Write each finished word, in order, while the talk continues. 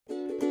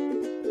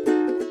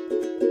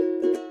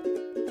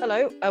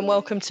Hello and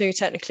welcome to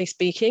Technically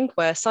Speaking,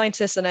 where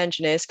scientists and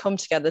engineers come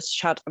together to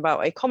chat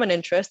about a common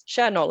interest,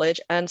 share knowledge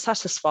and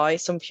satisfy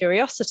some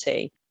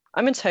curiosity.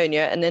 I'm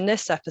Antonia, and in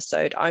this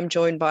episode, I'm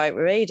joined by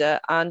Ruwaida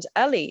and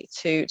Ellie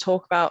to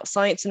talk about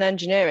science and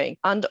engineering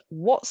and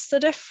what's the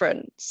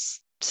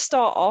difference. To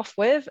start off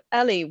with,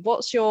 Ellie,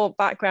 what's your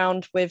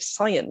background with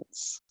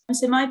science?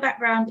 So my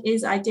background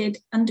is I did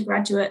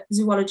undergraduate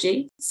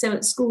zoology. So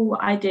at school,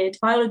 I did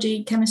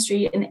biology,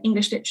 chemistry and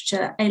English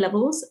literature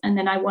A-levels. And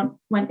then I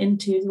went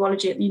into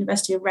zoology at the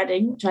University of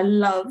Reading, which I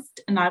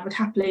loved. And I would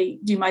happily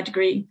do my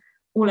degree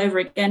all over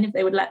again if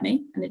they would let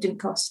me. And it didn't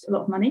cost a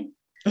lot of money.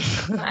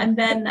 And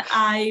then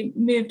I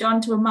moved on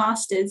to a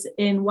master's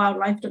in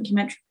wildlife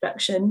documentary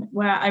production,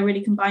 where I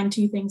really combined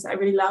two things that I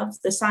really loved,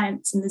 the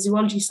science and the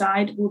zoology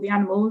side of all the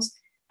animals,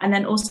 and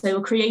then also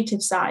a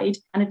creative side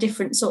and a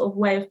different sort of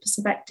way of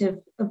perspective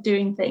of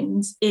doing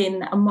things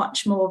in a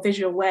much more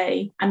visual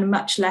way and a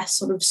much less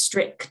sort of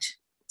strict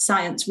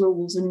science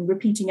rules and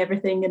repeating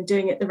everything and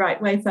doing it the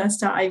right way first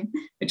time,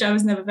 which I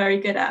was never very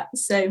good at.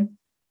 So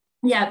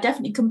yeah, I've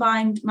definitely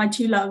combined my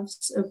two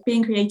loves of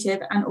being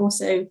creative and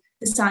also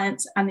the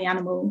science and the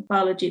animal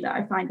biology that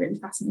I find really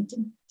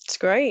fascinating. It's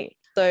great.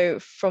 So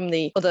from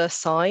the other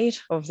side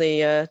of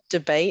the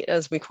debate,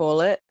 as we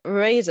call it,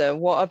 Ruwaida,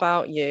 what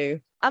about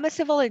you? I'm a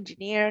civil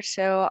engineer,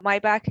 so my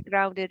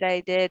background is I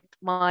did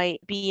my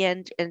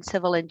BEng in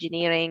civil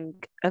engineering,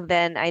 and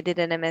then I did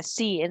an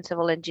MSc in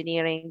civil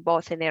engineering,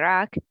 both in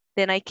Iraq.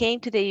 Then I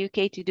came to the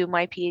UK to do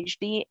my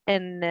PhD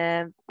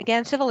in,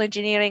 again, civil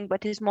engineering,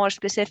 but is more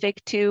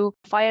specific to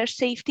fire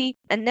safety.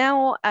 And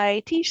now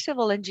I teach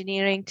civil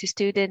engineering to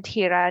students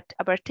here at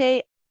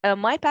Abertay.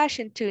 My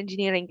passion to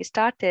engineering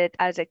started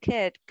as a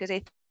kid because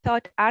I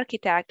thought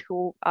architects,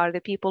 who are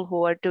the people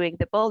who are doing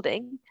the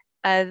building,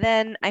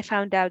 then I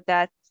found out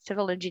that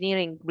civil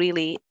engineering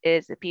really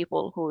is the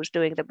people who's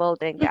doing the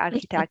building. The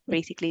architect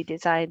basically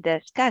designed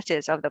the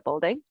sketches of the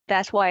building.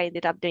 That's why I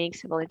ended up doing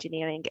civil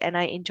engineering, and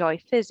I enjoy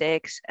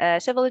physics.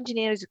 Civil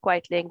engineering is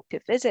quite linked to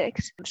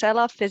physics. So I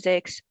love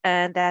physics,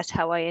 and that's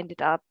how I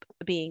ended up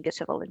being a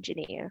civil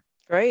engineer.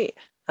 Great.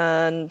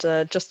 And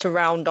just to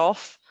round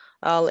off,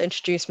 I'll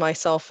introduce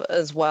myself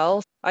as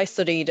well. I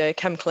studied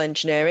chemical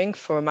engineering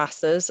for a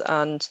master's,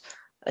 and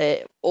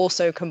it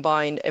also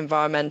combined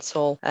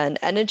environmental and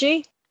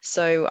energy.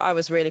 So I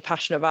was really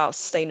passionate about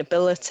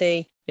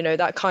sustainability. You know,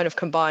 that kind of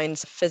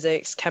combines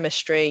physics,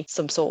 chemistry,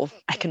 some sort of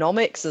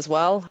economics as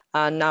well.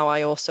 And now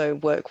I also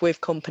work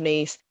with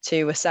companies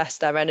to assess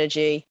their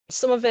energy.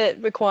 Some of it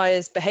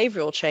requires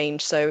behavioral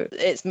change. So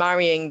it's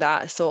marrying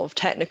that sort of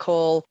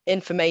technical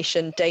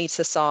information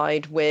data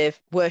side with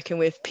working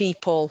with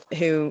people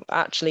who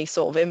actually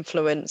sort of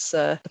influence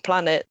the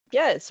planet.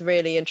 Yeah, it's a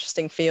really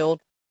interesting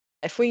field.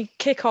 If we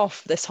kick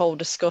off this whole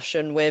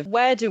discussion with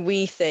where do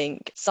we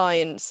think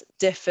science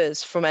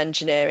differs from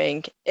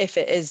engineering, if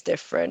it is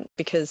different?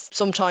 Because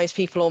sometimes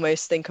people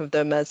almost think of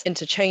them as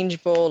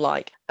interchangeable.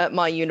 Like at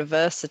my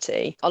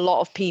university, a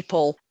lot of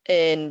people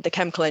in the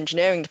chemical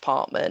engineering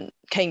department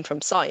came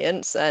from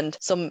science, and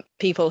some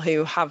people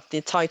who have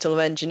the title of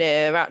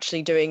engineer are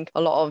actually doing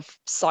a lot of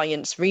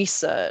science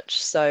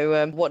research.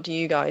 So what do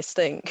you guys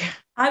think?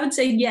 I would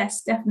say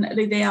yes,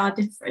 definitely they are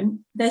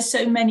different. There's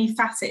so many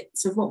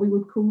facets of what we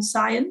would call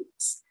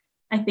science.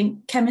 I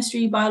think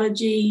chemistry,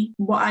 biology,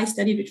 what I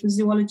studied, which was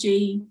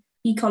zoology,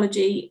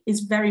 ecology,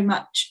 is very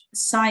much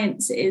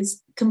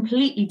sciences,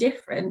 completely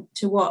different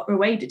to what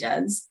Ruwaida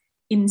does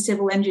in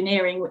civil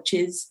engineering, which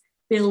is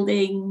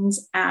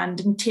buildings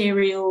and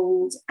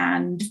materials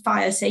and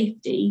fire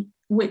safety,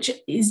 which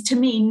is to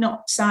me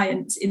not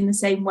science in the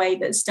same way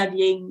that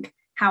studying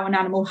how an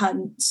animal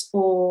hunts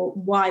or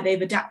why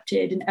they've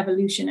adapted and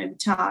evolution over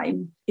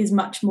time is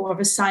much more of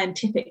a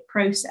scientific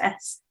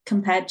process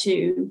compared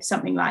to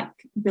something like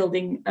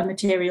building a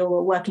material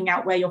or working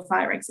out where your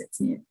fire exits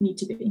need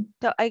to be.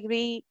 So I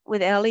agree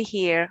with Ellie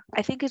here.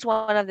 I think it's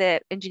one of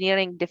the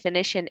engineering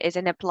definition is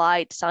an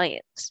applied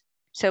science.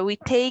 So we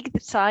take the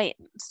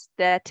science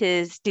that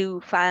is do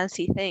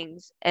fancy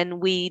things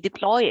and we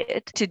deploy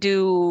it to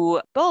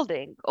do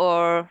building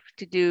or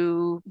to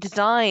do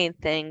design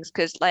things,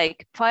 because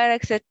like fire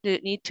exits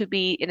need to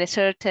be in a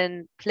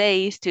certain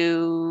place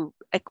to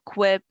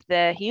equip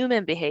the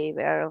human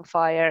behavior on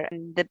fire,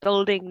 and the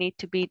building need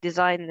to be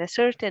designed in a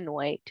certain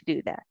way to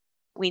do that.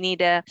 We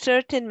need a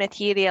certain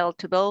material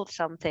to build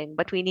something,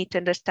 but we need to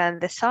understand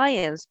the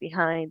science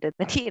behind the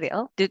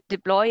material to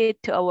deploy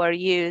it to our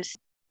use.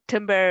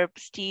 Timber,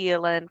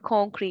 steel, and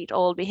concrete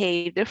all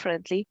behave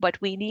differently,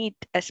 but we need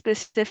a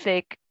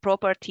specific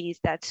properties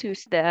that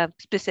suits the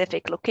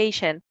specific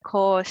location,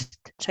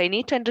 cost. So I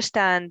need to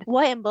understand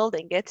why I'm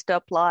building it to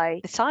apply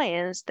the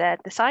science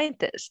that the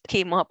scientist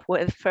came up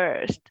with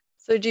first.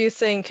 So do you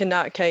think in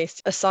that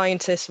case, a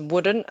scientist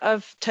wouldn't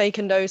have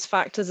taken those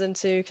factors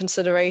into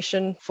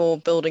consideration for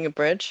building a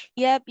bridge?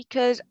 Yeah,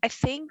 because I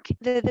think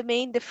the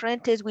main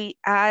difference is we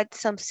add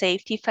some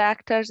safety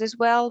factors as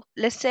well.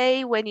 Let's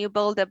say when you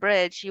build a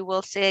bridge, you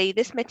will say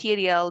this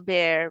material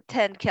bear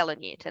 10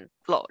 kilonewton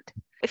load.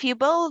 If you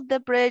build the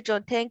bridge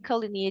on 10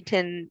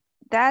 kilonewton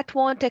that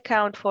won't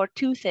account for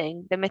two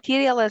things: the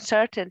material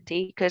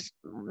uncertainty, because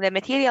the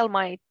material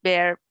might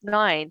bear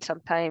 9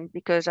 sometimes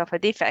because of a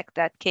defect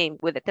that came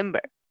with the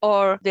timber,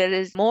 or there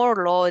is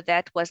more load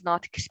that was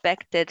not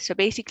expected. So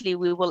basically,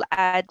 we will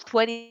add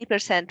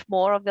 20%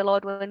 more of the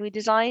load when we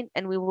design,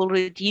 and we will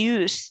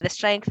reduce the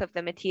strength of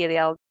the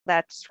material.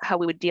 That's how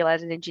we would deal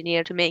as an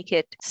engineer to make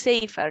it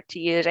safer to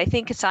use. I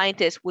think a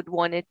scientist would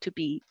want it to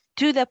be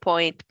to the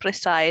point,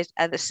 precise,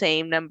 at the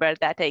same number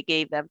that I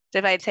gave them. So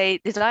if I'd say,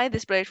 design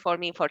this bridge for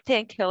me for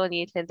 10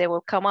 kilonewton, they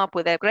will come up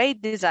with a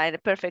great design, a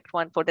perfect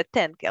one for the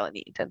 10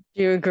 kilonewton.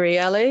 Do you agree,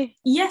 Ellie?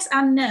 Yes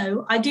and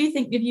no. I do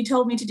think if you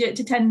told me to do it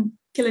to 10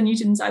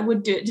 kilonewtons, I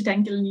would do it to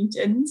 10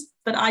 kilonewtons.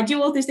 But I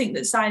do also think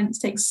that science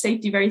takes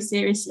safety very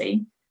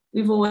seriously.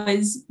 We've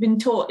always been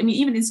taught, I mean,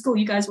 even in school,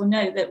 you guys will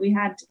know that we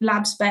had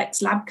lab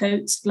specs, lab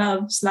coats,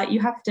 gloves. Like, you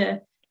have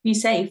to be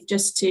safe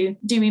just to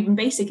do even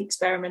basic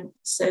experiments.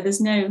 So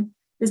there's no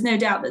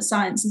doubt that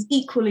science is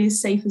equally as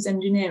safe as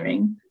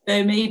engineering,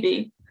 though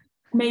maybe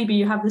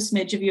you have the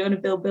smidge if you're going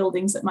to build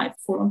buildings that might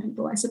fall on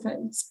people, I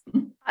suppose.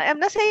 I'm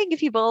not saying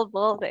if you build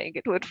building,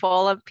 it would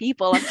fall on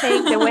people. I'm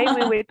saying the way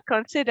we would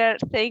consider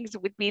things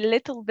would be a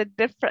little bit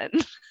different.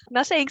 I'm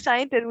not saying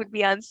scientists would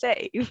be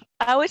unsafe.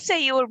 I would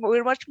say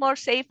we're much more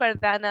safer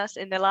than us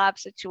in the lab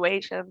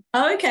situation.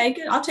 Oh, okay,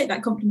 good. I'll take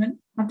that compliment.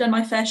 I've done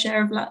my fair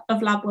share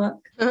of lab work.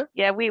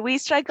 Yeah, we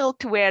struggle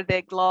to wear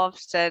the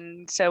gloves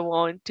and so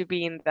on to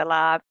be in the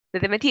lab.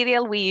 The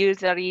material we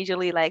use are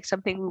usually like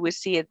something we would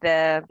see at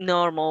the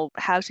normal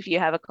house. If you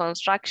have a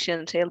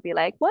construction, so you'll be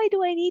like, why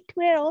do I need to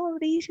wear all of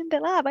these in the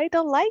lab? I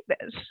don't like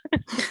this.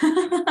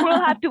 We'll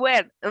have to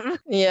wear them.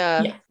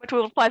 Yeah. But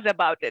we'll fuss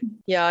about it.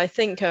 Yeah, I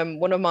think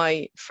one of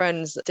my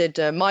friends did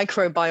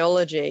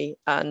microbiology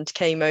and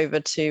came over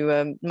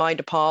to my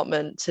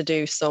department to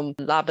do some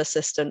lab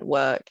assistant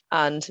work.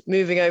 And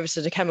moving over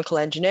to the chemical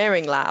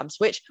engineering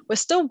labs, which were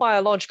still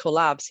biological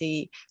labs,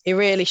 he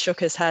really shook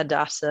his head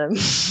at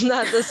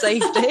the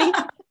safety.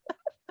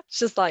 It's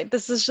just like,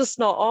 this is just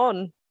not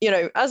on. You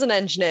know, as an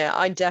engineer,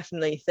 I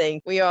definitely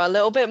think we are a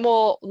little bit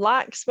more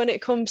lax when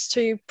it comes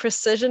to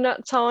precision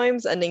at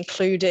times, and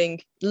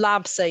including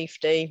lab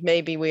safety.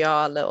 Maybe we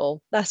are a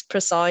little less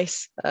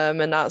precise.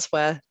 And that's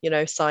where, you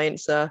know,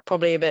 science are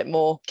probably a bit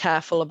more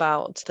careful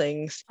about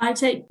things. I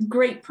take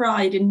great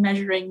pride in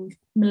measuring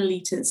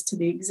milliliters to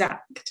the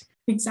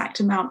exact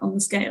amount on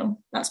the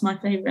scale. That's my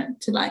favorite.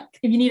 To, like,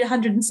 if you need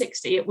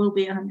 160, it will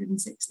be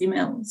 160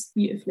 mils.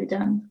 Beautifully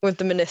done. With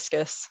the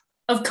meniscus.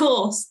 Of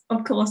course.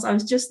 I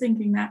was just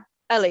thinking that.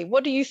 Ellie,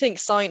 what do you think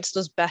science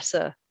does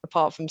better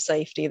apart from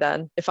safety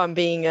then, if I'm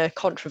being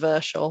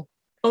controversial?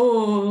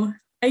 Oh,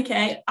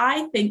 okay.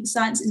 I think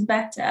science is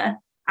better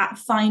at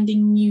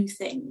finding new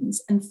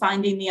things and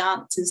finding the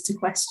answers to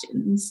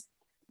questions.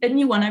 A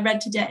new one I read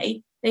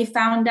today, they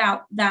found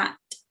out that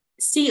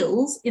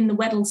seals in the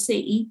Weddell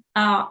Sea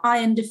are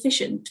iron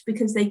deficient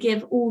because they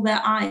give all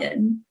their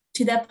iron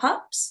to their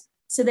pups.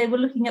 So they were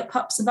looking at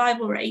pup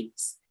survival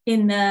rates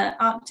in the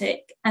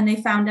Arctic, and they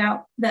found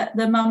out that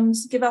the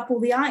mums give up all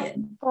the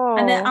iron.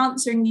 And they're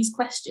answering these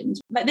questions.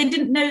 Like, they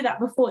didn't know that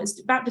before.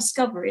 It's about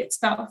discovery. It's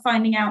about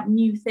finding out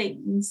new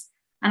things.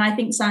 And I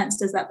think science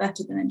does that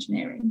better than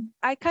engineering.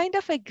 I kind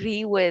of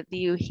agree with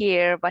you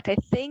here, but I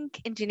think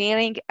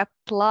engineering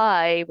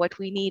apply what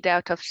we need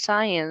out of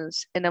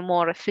science in a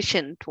more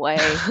efficient way.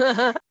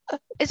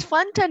 It's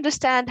fun to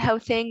understand how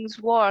things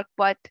work,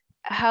 but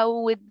how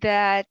would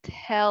that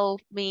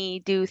help me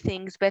do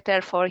things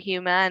better for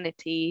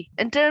humanity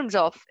in terms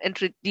of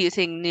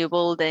introducing new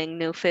building,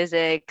 new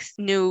physics,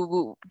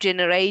 new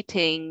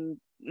generating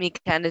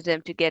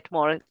mechanism to get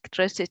more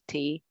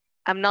electricity?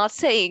 I'm not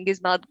saying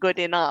it's not good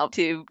enough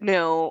to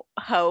know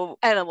how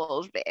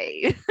animals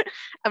behave.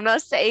 I'm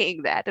not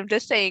saying that. I'm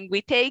just saying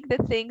we take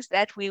the things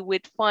that we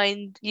would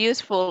find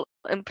useful,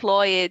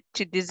 employ it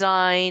to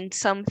design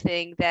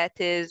something that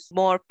is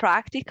more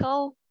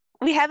practical.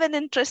 We have an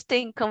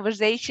interesting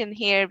conversation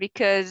here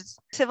because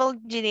civil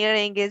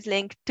engineering is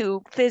linked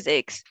to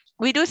physics.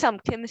 We do some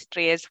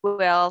chemistry as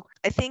well.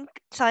 I think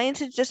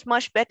science is just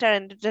much better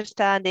in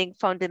understanding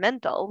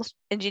fundamentals.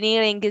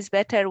 Engineering is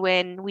better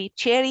when we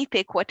cherry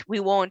pick what we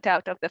want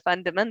out of the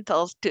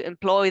fundamentals to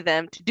employ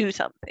them to do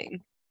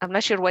something. I'm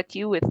not sure what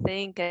you would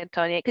think,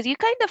 Antonia, because you're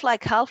kind of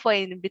like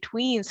halfway in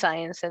between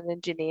science and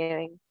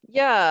engineering.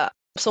 Yeah.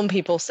 Some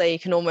people say you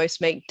can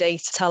almost make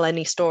data tell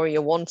any story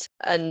you want,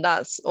 and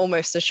that's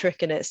almost a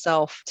trick in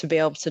itself to be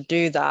able to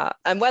do that.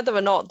 And whether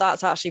or not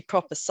that's actually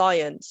proper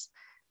science,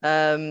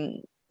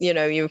 you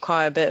know, you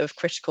require a bit of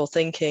critical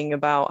thinking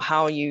about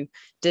how you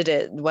did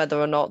it, whether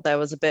or not there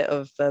was a bit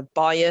of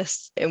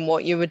bias in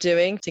what you were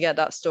doing to get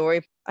that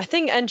story. I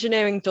think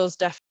engineering does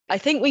I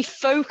think we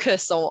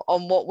focus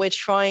on what we're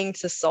trying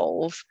to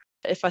solve.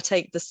 If I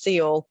take the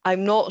seal,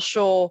 I'm not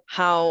sure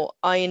how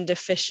iron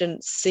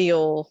deficient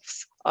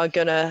seals are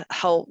going to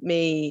help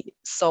me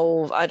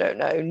solve, I don't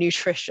know,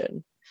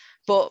 nutrition.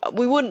 But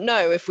we wouldn't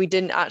know if we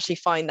didn't actually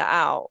find that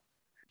out.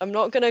 I'm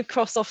not going to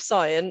cross off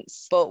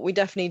science, but we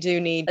definitely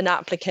do need an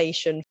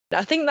application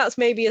I think that's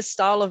maybe a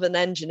style of an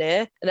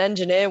engineer. An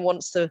engineer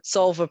wants to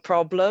solve a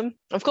problem.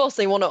 Of course,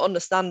 they want to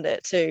understand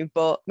it too,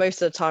 but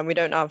most of the time we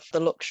don't have the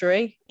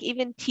luxury.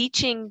 Even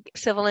teaching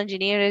civil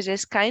engineers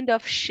is kind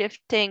of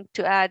shifting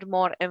to add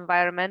more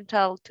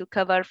environmental to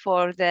cover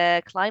for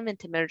the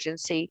climate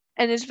emergency.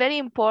 And it's very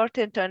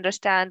important to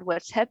understand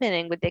what's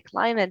happening with the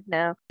climate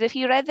now. If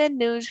you read the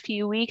news a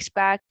few weeks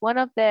back, one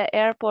of the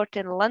airport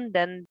in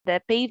London,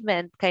 the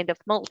pavement kind of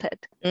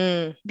melted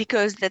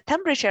because the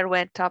temperature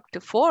went up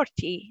to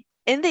 40.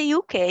 In the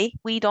UK,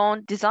 we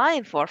don't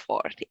design for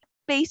 40.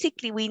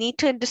 Basically, we need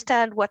to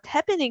understand what's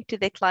happening to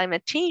the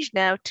climate change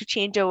now to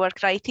change our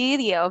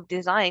criteria of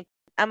design.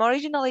 I'm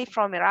originally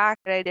from Iraq,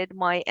 where I did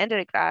my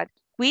undergrad.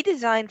 We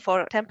design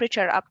for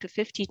temperature up to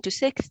 50 to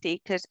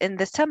 60 because in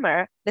the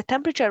summer, the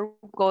temperature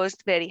goes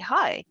very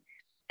high.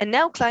 And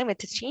now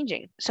climate is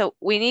changing. So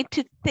we need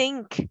to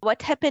think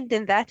what happened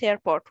in that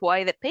airport,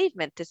 why the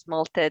pavement is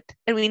melted.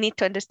 And we need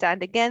to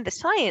understand again the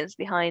science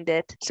behind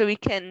it so we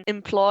can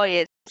employ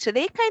it. So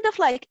they kind of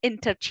like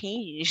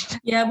interchanged.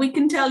 Yeah, we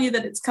can tell you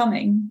that it's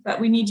coming,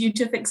 but we need you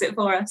to fix it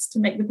for us to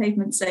make the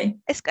pavement safe.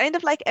 It's kind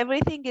of like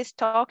everything is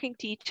talking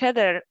to each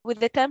other. With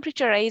the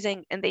temperature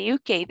rising in the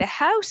UK, the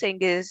housing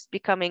is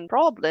becoming a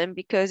problem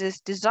because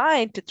it's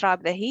designed to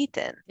trap the heat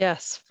in.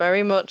 Yes,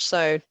 very much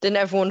so. Didn't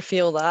everyone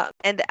feel that?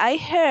 And I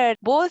heard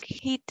both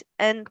heat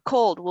and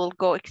cold will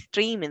go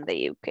extreme in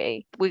the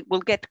UK. We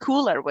will get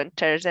cooler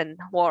winters and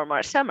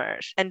warmer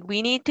summers. And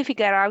we need to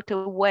figure out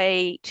a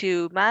way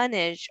to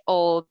manage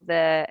all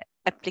the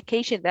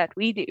application that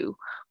we do.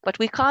 But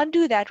we can't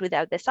do that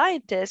without the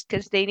scientists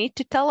because they need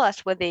to tell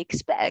us what they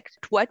expect,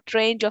 what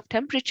range of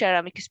temperature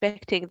I'm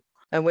expecting.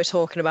 And we're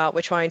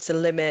trying to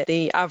limit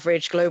the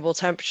average global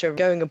temperature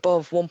going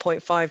above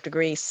 1.5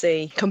 degrees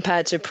C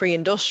compared to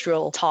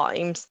pre-industrial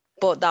times.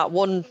 But that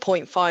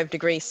 1.5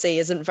 degrees C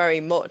isn't very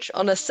much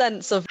on a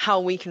sense of how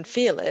we can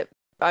feel it.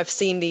 I've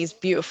seen these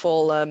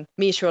beautiful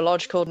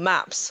meteorological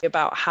maps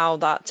about how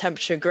that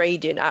temperature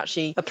gradient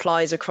actually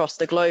applies across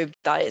the globe,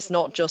 that it's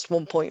not just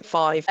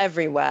 1.5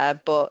 everywhere,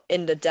 but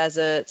in the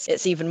deserts,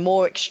 it's even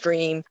more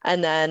extreme.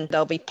 And then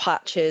there'll be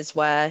patches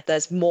where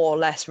there's more or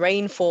less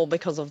rainfall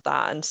because of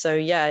that. And so,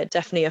 yeah, it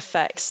definitely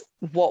affects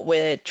what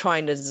we're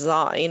trying to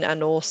design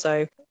and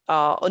also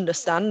our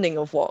understanding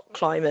of what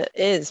climate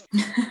is.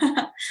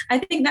 I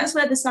think that's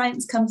where the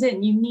science comes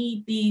in. You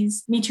need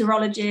these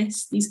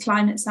meteorologists, these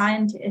climate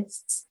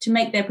scientists to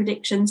make their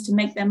predictions, to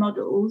make their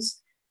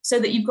models, so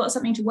that you've got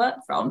something to work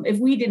from. If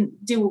we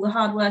didn't do all the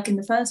hard work in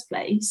the first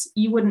place,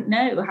 you wouldn't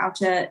know how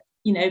to,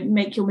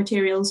 make your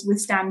materials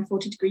withstand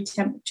 40-degree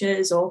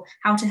temperatures or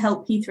how to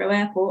help Heathrow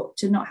Airport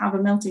to not have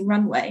a melting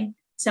runway.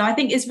 So I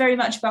think it's very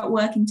much about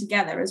working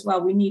together as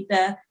well. We need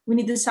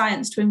the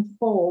science to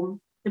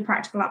inform the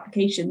practical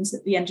applications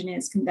that the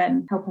engineers can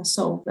then help us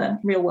solve the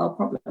real world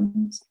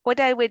problems. What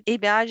I would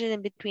imagine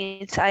in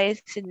between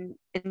science and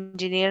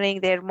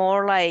engineering, they're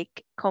more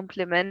like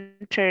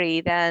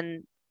complementary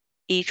than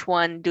each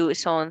one do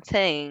its own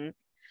thing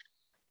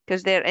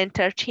because they're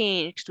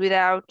interchanged.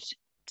 Without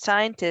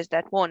scientists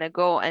that want to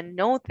go and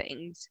know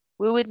things,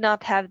 we would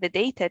not have the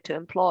data to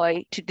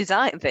employ to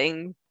design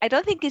things. I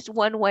don't think it's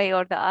one way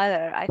or the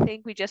other. I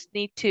think we just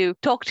need to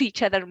talk to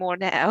each other more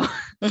now.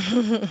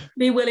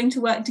 Be willing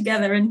to work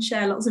together and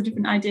share lots of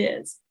different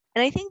ideas.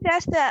 And I think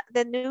that's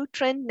the new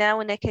trend now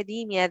in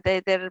academia.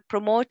 They're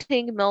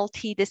promoting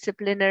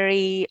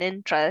multidisciplinary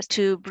interest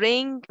to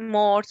bring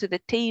more to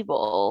the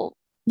table.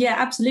 Yeah,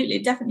 absolutely.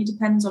 It definitely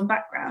depends on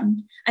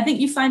background. I think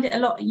you find it a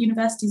lot at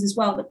universities as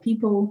well, that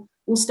people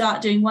will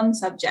start doing one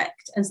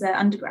subject as their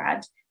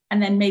undergrad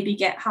and then maybe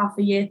get half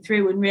a year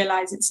through and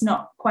realize it's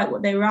not quite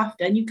what they were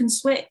after. And you can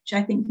switch.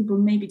 I think people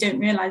maybe don't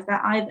realize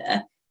that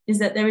either, is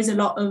that there is a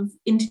lot of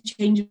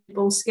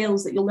interchangeable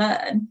skills that you'll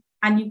learn,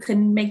 and you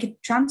can make a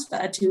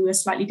transfer to a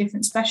slightly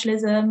different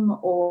specialism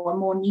or a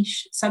more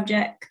niche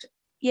subject.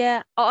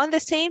 Yeah, on the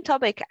same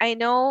topic, I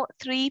know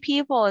 3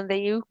 people in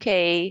the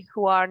UK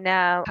who are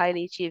now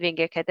highly achieving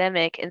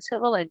academic in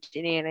civil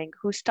engineering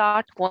who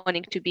start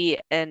wanting to be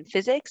in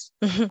physics.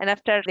 And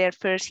after their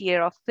first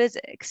year of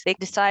physics, they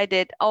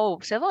decided,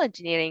 civil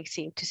engineering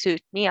seemed to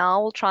suit me. I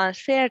will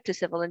transfer to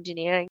civil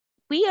engineering.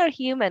 We are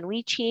human.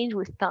 We change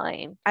with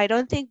time. I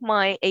don't think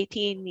my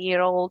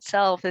 18-year-old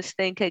self is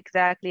thinking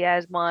exactly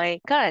as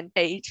my current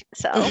age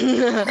self.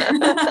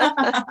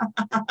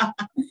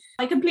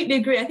 I completely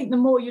agree. I think the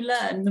more you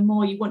learn, the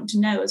more you want to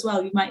know as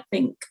well. You might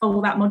think,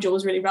 that module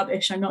was really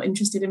rubbish. I'm not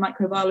interested in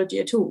microbiology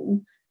at all.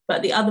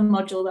 But the other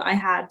module that I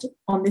had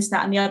on this,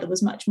 that, and the other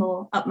was much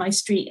more up my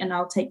street, and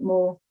I'll take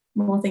more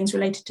things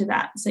related to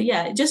that. So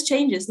yeah, it just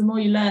changes. The more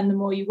you learn, the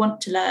more you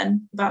want to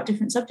learn about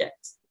different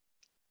subjects.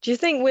 Do you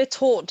think we're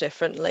taught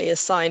differently as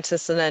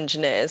scientists and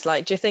engineers?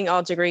 Do you think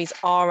our degrees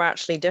are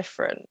actually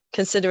different?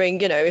 Considering,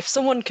 if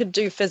someone could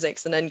do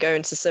physics and then go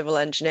into civil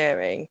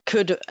engineering,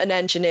 could an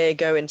engineer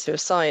go into a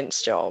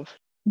science job?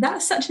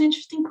 That's such an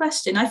interesting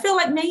question. I feel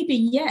like maybe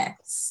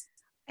yes.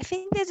 I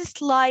think there's a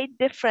slight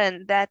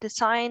difference that a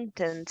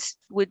scientist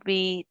would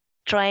be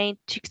trying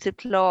to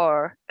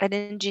explore. An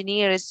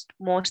engineer is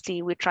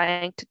mostly we're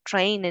trying to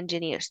train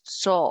engineers to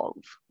solve,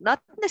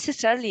 not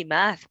necessarily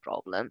math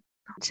problem.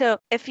 So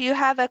if you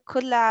have a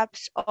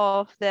collapse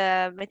of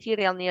the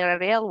material near a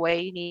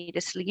railway, you need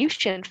a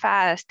solution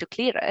fast to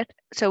clear it.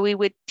 So we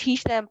would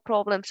teach them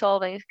problem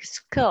solving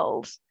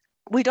skills.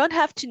 We don't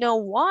have to know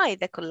why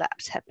the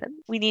collapse happened.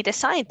 We need a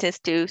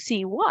scientist to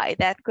see why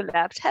that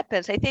collapse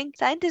happens. I think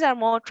scientists are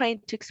more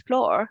trained to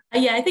explore.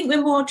 Yeah, I think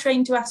we're more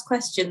trained to ask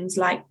questions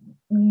like,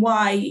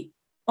 why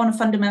on a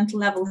fundamental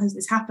level has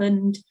this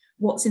happened?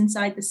 What's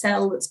inside the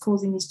cell that's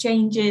causing these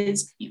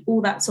changes?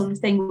 All that sort of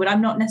thing. But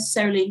I'm not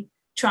necessarily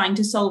trying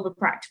to solve a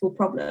practical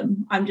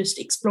problem. I'm just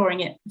exploring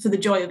it for the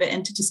joy of it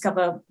and to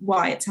discover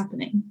why it's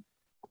happening.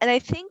 And I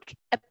think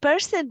a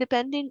person,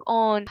 depending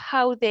on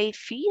how they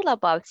feel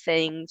about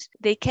things,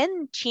 they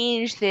can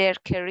change their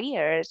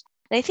careers.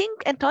 And I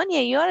think,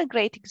 Antonia, you're a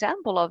great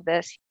example of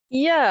this.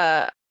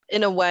 Yeah,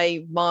 in a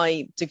way,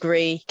 my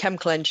degree,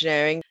 chemical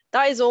engineering,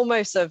 that is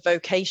almost a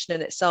vocation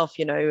in itself.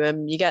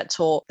 You get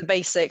taught the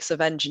basics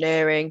of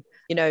engineering.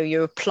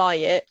 You apply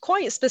it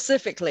quite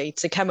specifically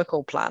to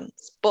chemical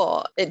plants,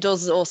 but it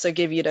does also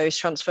give you those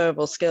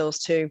transferable skills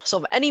to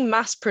sort of any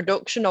mass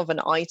production of an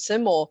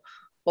item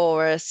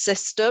or a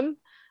system.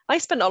 I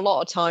spent a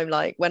lot of time,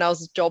 like when I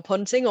was job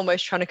hunting,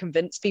 almost trying to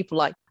convince people,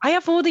 like, I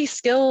have all these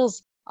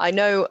skills. I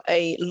know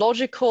a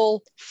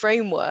logical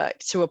framework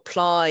to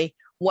apply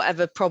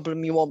whatever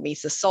problem you want me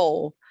to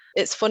solve.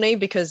 It's funny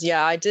because,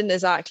 I didn't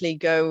exactly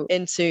go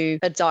into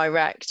a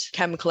direct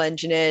chemical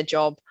engineer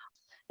job.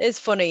 It's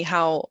funny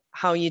how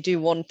you do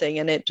one thing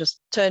and it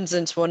just turns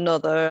into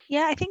another.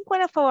 Yeah, I think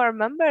one of our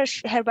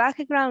members, her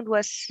background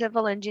was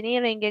civil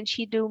engineering and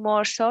she do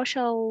more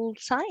social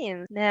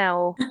science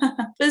now.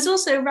 There's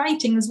also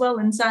writing as well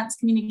and science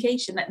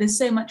communication. Like, there's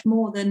so much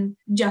more than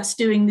just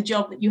doing the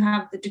job that you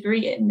have the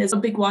degree in. There's a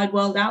big wide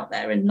world out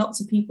there, and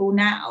lots of people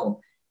now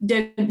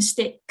don't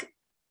stick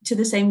to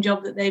the same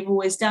job that they've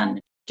always done.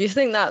 Do you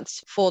think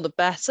that's for the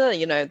better,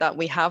 that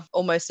we have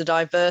almost a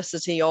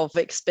diversity of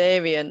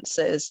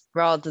experiences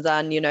rather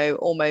than,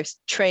 almost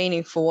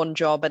training for one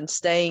job and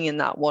staying in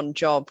that one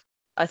job?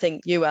 I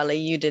think you, Ellie,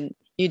 you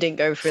didn't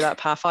go through that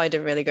path. I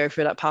didn't really go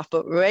through that path,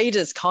 but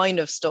Raider's kind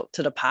of stuck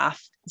to the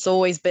path. It's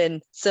always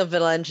been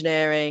civil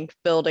engineering,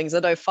 buildings,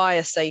 although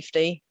fire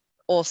safety,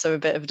 also a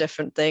bit of a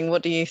different thing.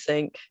 What do you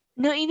think?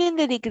 No, even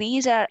the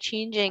degrees are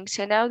changing.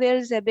 So now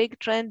there's a big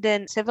trend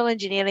in civil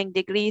engineering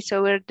degrees.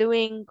 So we're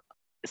doing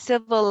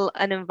civil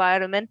and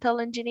environmental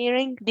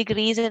engineering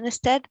degrees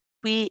instead.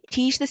 We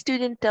teach the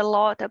student a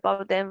lot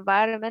about the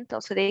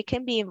environmental, so they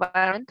can be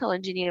environmental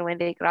engineer when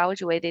they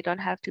graduate. They don't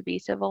have to be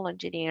civil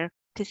engineer.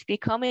 It's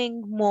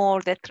becoming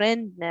more the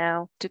trend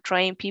now to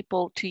train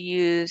people to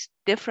use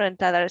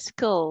different other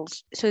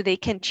skills so they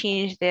can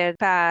change their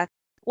path.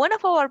 One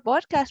of our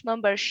podcast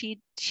members,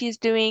 she's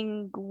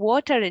doing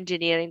water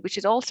engineering, which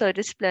is also a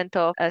discipline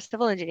of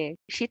civil engineering.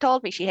 She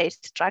told me she hates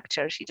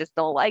structure. She just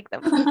don't like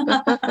them.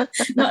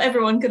 Not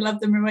everyone can love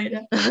them,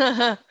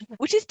 Ruwaida.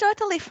 Which is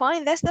totally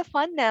fine. That's the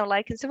fun now.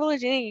 Like in civil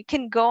engineering, you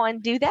can go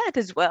and do that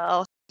as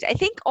well. I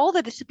think all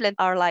the disciplines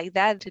are like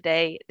that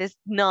today. There's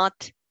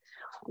not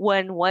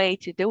one way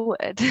to do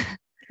it.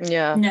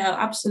 Yeah. No,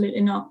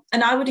 absolutely not.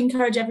 And I would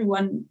encourage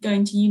everyone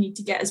going to uni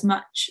to get as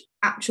much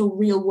actual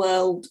real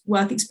world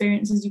work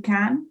experience as you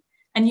can.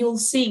 And you'll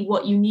see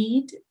what you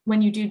need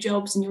when you do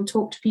jobs, and you'll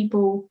talk to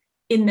people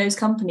in those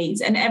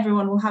companies, and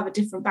everyone will have a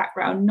different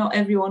background. Not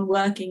everyone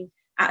working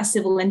at a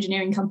civil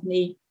engineering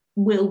company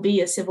will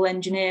be a civil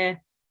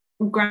engineer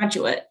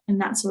graduate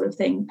and that sort of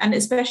thing. And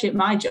especially at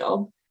my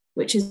job,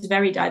 which is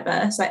very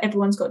diverse, like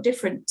everyone's got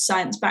different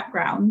science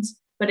backgrounds,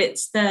 but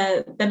it's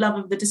the love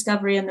of the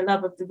discovery and the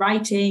love of the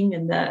writing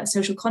and the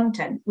social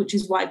content, which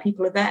is why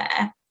people are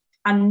there,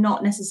 and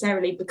not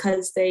necessarily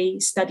because they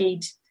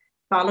studied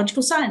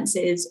biological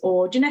sciences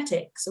or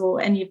genetics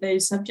or any of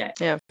those subjects.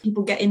 Yeah.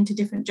 People get into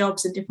different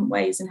jobs in different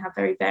ways and have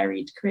very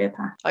varied career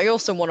paths. I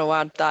also want to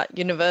add that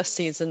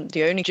university isn't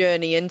the only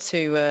journey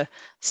into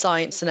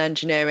science and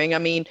engineering. I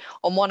mean,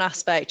 on one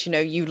aspect,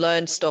 you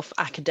learn stuff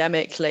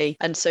academically,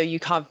 and so you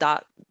have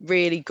that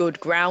really good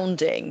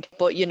grounding.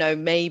 But,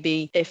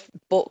 maybe if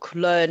book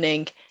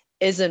learning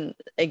isn't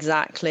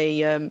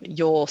exactly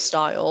your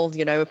style,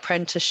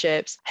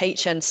 apprenticeships,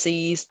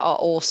 HNCs are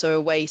also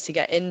a way to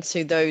get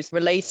into those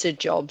related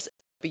jobs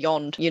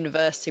beyond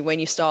university. When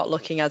you start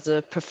looking as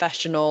a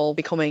professional,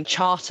 becoming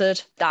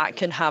chartered, that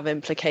can have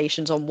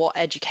implications on what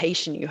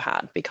education you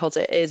had, because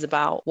it is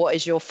about what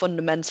is your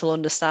fundamental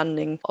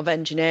understanding of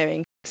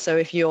engineering. So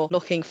if you're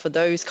looking for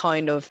those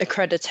kind of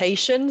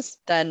accreditations,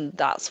 then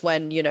that's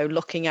when,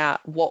 looking at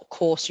what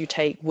course you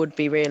take would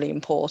be really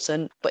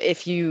important. But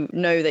if you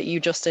know that you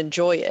just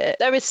enjoy it,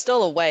 there is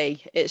still a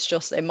way. It's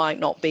just, it might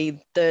not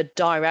be the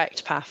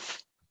direct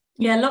path.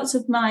 Yeah, lots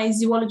of my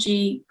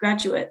zoology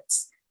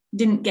graduates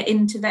didn't get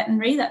into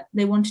veterinary, that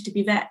they wanted to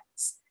be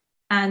vets,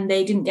 and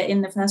they didn't get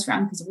in the first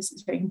round because obviously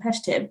it's very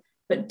competitive.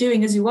 But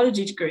doing a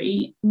zoology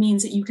degree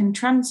means that you can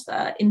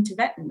transfer into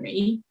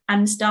veterinary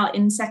and start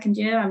in second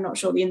year. I'm not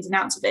sure the ins and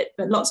outs of it,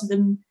 but lots of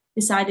them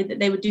decided that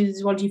they would do the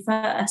zoology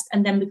first,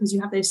 and then because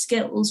you have those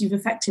skills, you've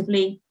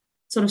effectively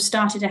sort of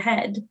started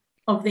ahead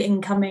of the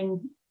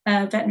incoming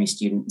veterinary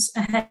students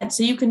ahead.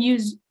 So you can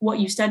use what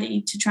you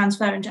study to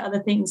transfer into other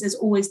things. There's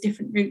always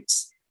different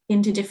routes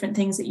into different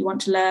things that you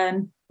want to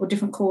learn, or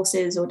different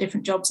courses or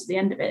different jobs at the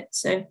end of it.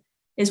 So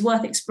it's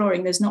worth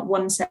exploring. There's not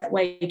one set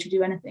way to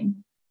do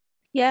anything.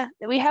 Yeah,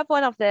 we have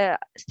one of the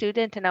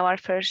students in our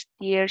first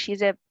year.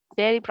 She's a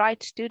very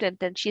bright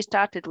student, and she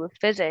started with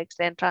physics,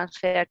 then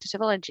transferred to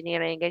civil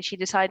engineering, and she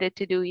decided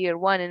to do year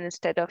one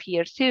instead of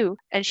year two.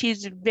 And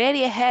she's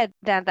very ahead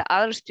than the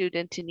other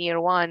student in year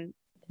one.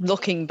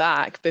 Looking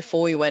back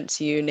before you went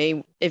to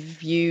uni,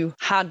 if you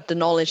had the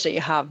knowledge that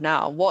you have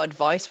now, what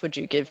advice would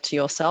you give to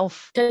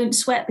yourself? Don't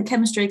sweat the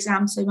chemistry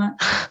exam so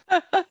much.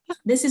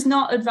 This is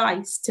not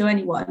advice to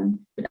anyone,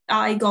 but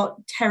I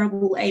got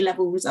terrible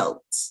A-level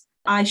results.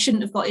 I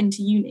shouldn't have got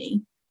into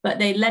uni, but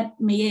they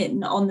let me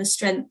in on the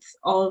strength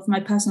of my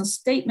personal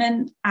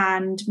statement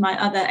and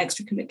my other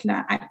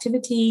extracurricular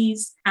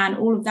activities and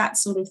all of that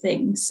sort of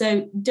thing.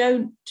 So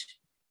don't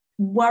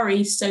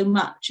worry so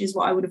much is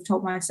what I would have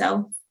told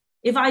myself.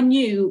 If I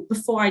knew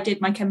before I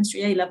did my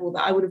chemistry A-level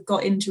that I would have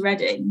got into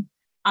Reading,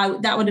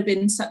 that would have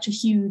been such a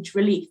huge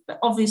relief. But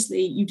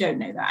obviously you don't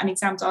know that, and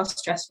exams are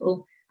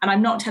stressful. And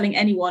I'm not telling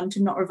anyone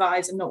to not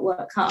revise and not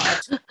work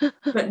hard,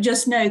 but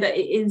just know that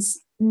it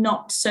is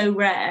not so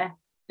rare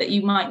that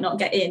you might not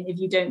get in if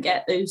you don't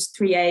get those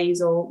 3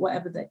 A's or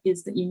whatever that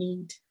is that you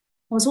need.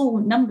 Well, it's all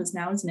numbers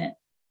now, isn't it?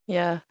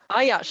 Yeah,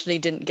 I actually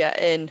didn't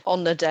get in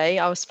on the day.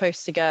 I was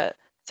supposed to get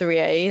 3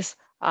 A's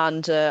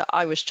and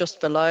I was just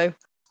below.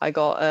 I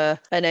got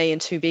an A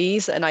and 2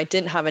 B's, and I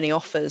didn't have any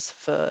offers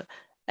for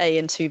A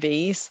and 2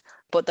 B's,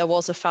 but there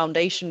was a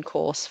foundation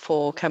course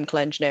for chemical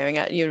engineering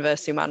at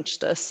University of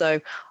Manchester. So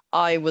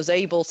I was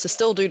able to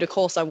still do the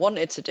course I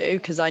wanted to do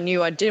because I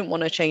knew I didn't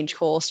want to change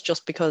course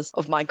just because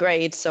of my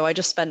grades. So I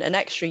just spent an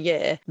extra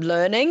year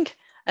learning,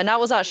 and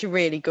that was actually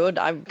really good.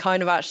 I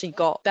kind of actually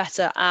got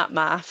better at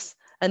maths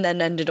and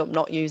then ended up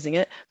not using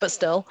it. But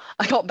still,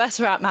 I got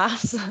better at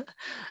maths.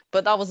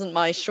 But that wasn't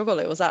my struggle.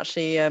 It was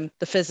actually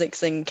the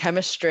physics and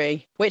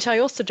chemistry, which I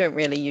also don't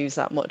really use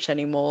that much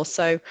anymore.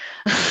 So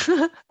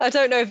I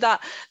don't know if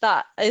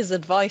that is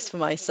advice for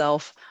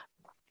myself.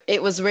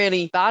 It was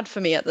really bad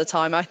for me at the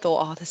time. I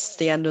thought, oh, this is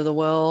the end of the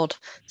world.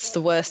 It's the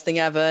worst thing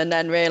ever. And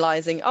then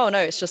realizing, oh, no,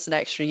 it's just an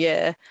extra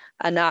year.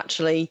 And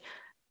actually,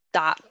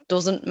 that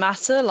doesn't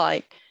matter.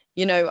 Like,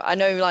 you know, I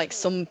know like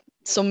some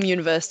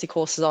university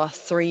courses are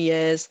 3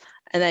 years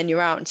and then you're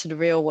out into the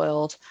real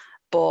world.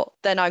 But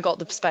then I got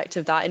the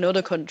perspective that in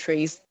other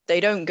countries, they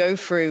don't go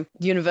through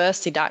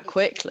university that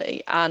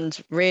quickly. And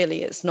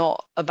really, it's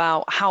not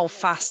about how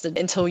fast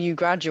until you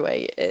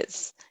graduate.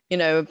 It's, you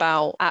know,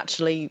 about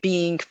actually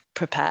being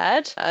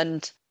prepared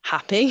and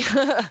happy.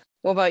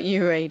 What about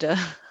you, Rada?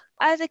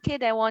 As a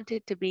kid, I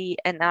wanted to be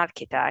an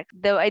architect,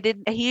 though I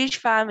did a huge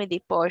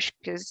family push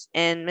because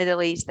in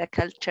Middle East, the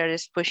culture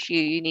is push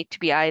you need to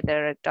be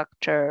either a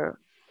doctor,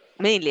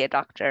 mainly a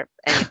doctor,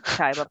 any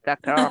type of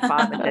doctor or a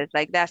pharmacist.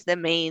 Like that's the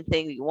main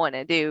thing you want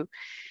to do.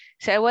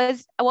 So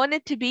I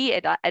wanted to be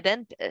a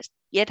dentist,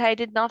 yet I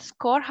did not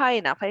score high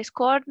enough. I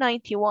scored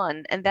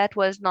 91, and that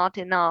was not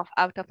enough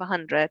out of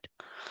 100.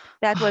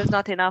 That was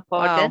not enough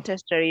for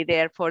dentistry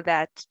there for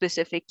that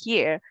specific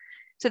year.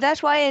 So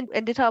that's why I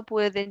ended up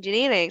with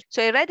engineering.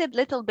 So I read a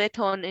little bit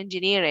on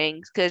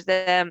engineering because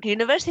the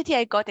university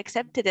I got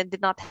accepted and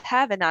did not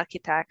have an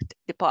architect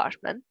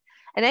department.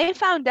 And I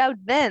found out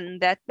then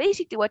that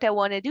basically what I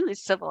want to do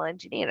is civil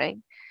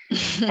engineering.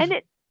 And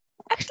it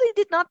actually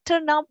did not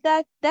turn out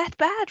that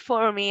bad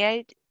for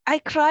me. I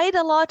cried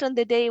a lot on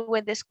the day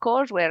when the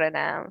scores were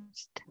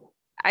announced.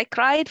 I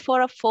cried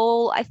for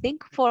I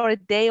think for a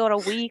day or a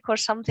week or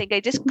something. I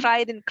just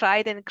cried and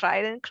cried and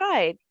cried and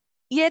cried.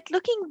 Yet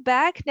looking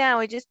back now,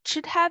 I just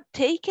should have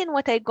taken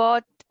what I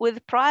got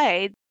with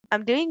pride.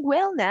 I'm doing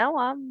well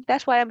now.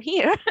 That's why I'm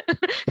here.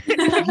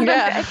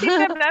 I think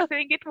I'm not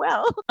doing it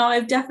well.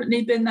 I've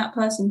definitely been that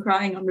person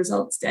crying on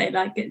results day.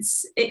 Like it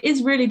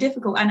is really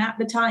difficult, and at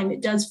the time,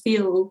 it does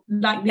feel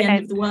like the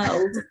end of the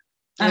world.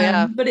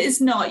 But it's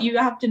not. You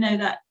have to know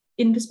that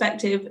in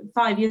perspective,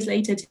 5 years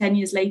later, 10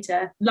 years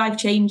later, life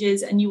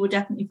changes, and you will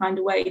definitely find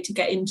a way to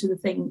get into the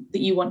thing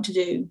that you want to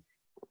do.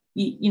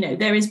 You know,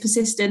 there is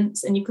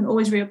persistence, and you can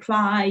always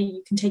reapply.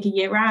 You can take a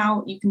year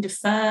out. You can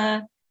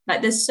defer.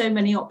 Like there's so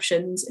many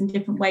options and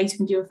different ways. You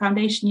can do a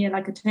foundation year,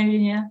 like a tone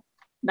year.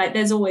 Like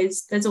there's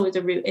always a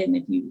route in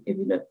if you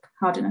look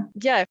hard enough.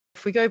 Yeah,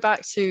 if we go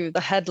back to the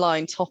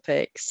headline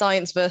topic,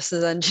 science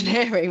versus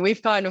engineering,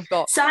 we've kind of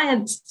got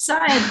science.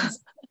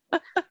 No,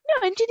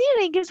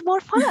 engineering is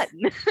more fun.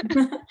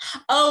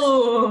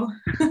 Oh,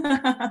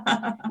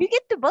 you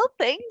get to both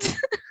things.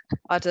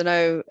 I don't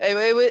know.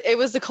 It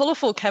was the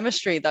colourful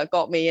chemistry that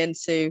got me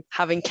into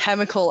having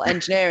chemical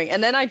engineering,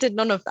 and then I did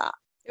none of that.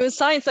 It was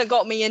science that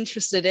got me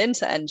interested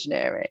into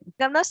engineering.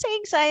 I'm not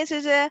saying science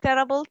is a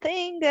terrible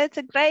thing. That's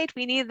great.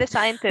 We need the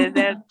scientists.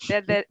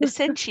 They're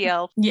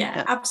essential.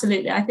 Yeah,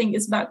 absolutely. I think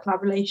it's about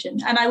collaboration.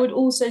 And I would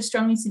also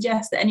strongly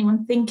suggest that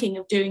anyone thinking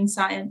of doing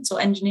science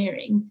or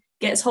engineering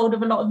gets hold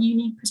of a lot of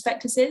uni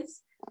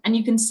prospectuses, and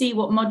you can see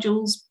what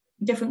modules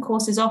different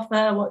courses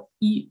offer, what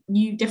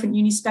you different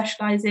unis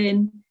specialize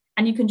in,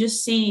 and you can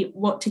just see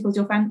what tickles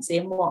your fancy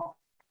and what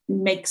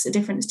makes a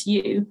difference to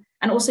you.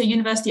 And also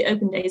university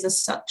open days are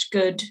such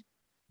good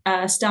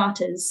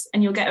starters,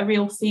 and you'll get a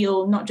real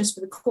feel not just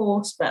for the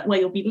course but where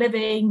you'll be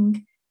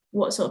living,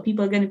 what sort of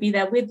people are going to be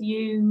there with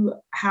you,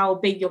 how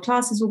big your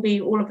classes will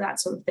be, all of that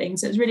sort of thing.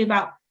 So it's really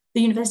about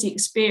the university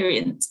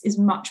experience is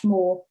much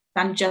more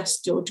than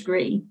just your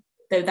degree,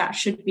 though that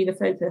should be the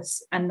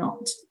focus and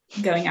not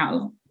going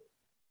out.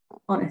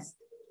 Honest.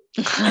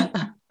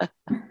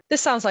 This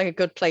sounds like a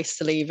good place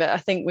to leave it. I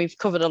think we've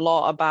covered a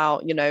lot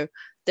about,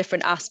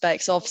 different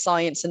aspects of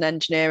science and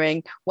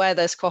engineering, where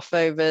there's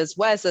crossovers,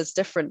 where there's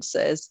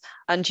differences.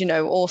 And,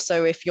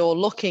 also if you're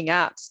looking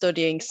at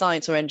studying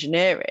science or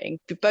engineering,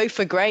 both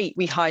are great.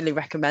 We highly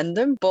recommend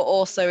them, but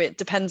also it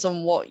depends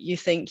on what you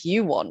think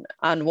you want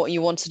and what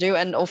you want to do.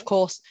 And of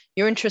course,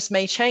 your interests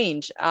may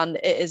change, and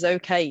it is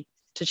okay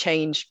to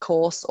change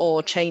course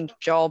or change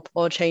job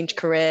or change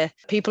career.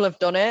 People have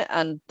done it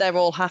and they're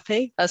all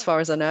happy, as far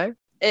as I know.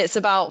 It's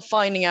about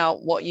finding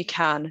out what you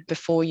can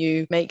before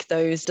you make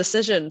those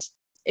decisions.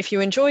 If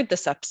you enjoyed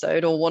this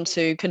episode or want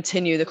to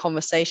continue the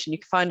conversation, you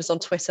can find us on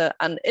Twitter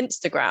and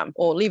Instagram,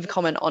 or leave a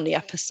comment on the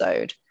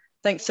episode.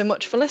 Thanks so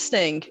much for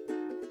listening.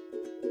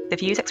 The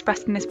views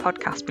expressed in this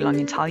podcast belong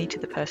entirely to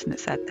the person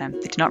that said them.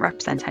 They do not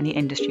represent any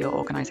industry or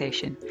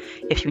organisation.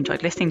 If you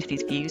enjoyed listening to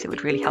these views, it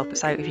would really help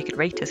us out if you could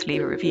rate us,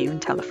 leave a review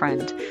and tell a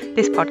friend.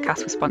 This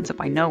podcast was sponsored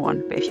by no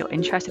one, but if you're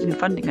interested in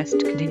funding us to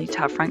continue to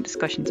have frank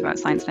discussions about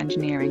science and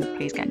engineering,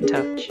 please get in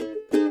touch.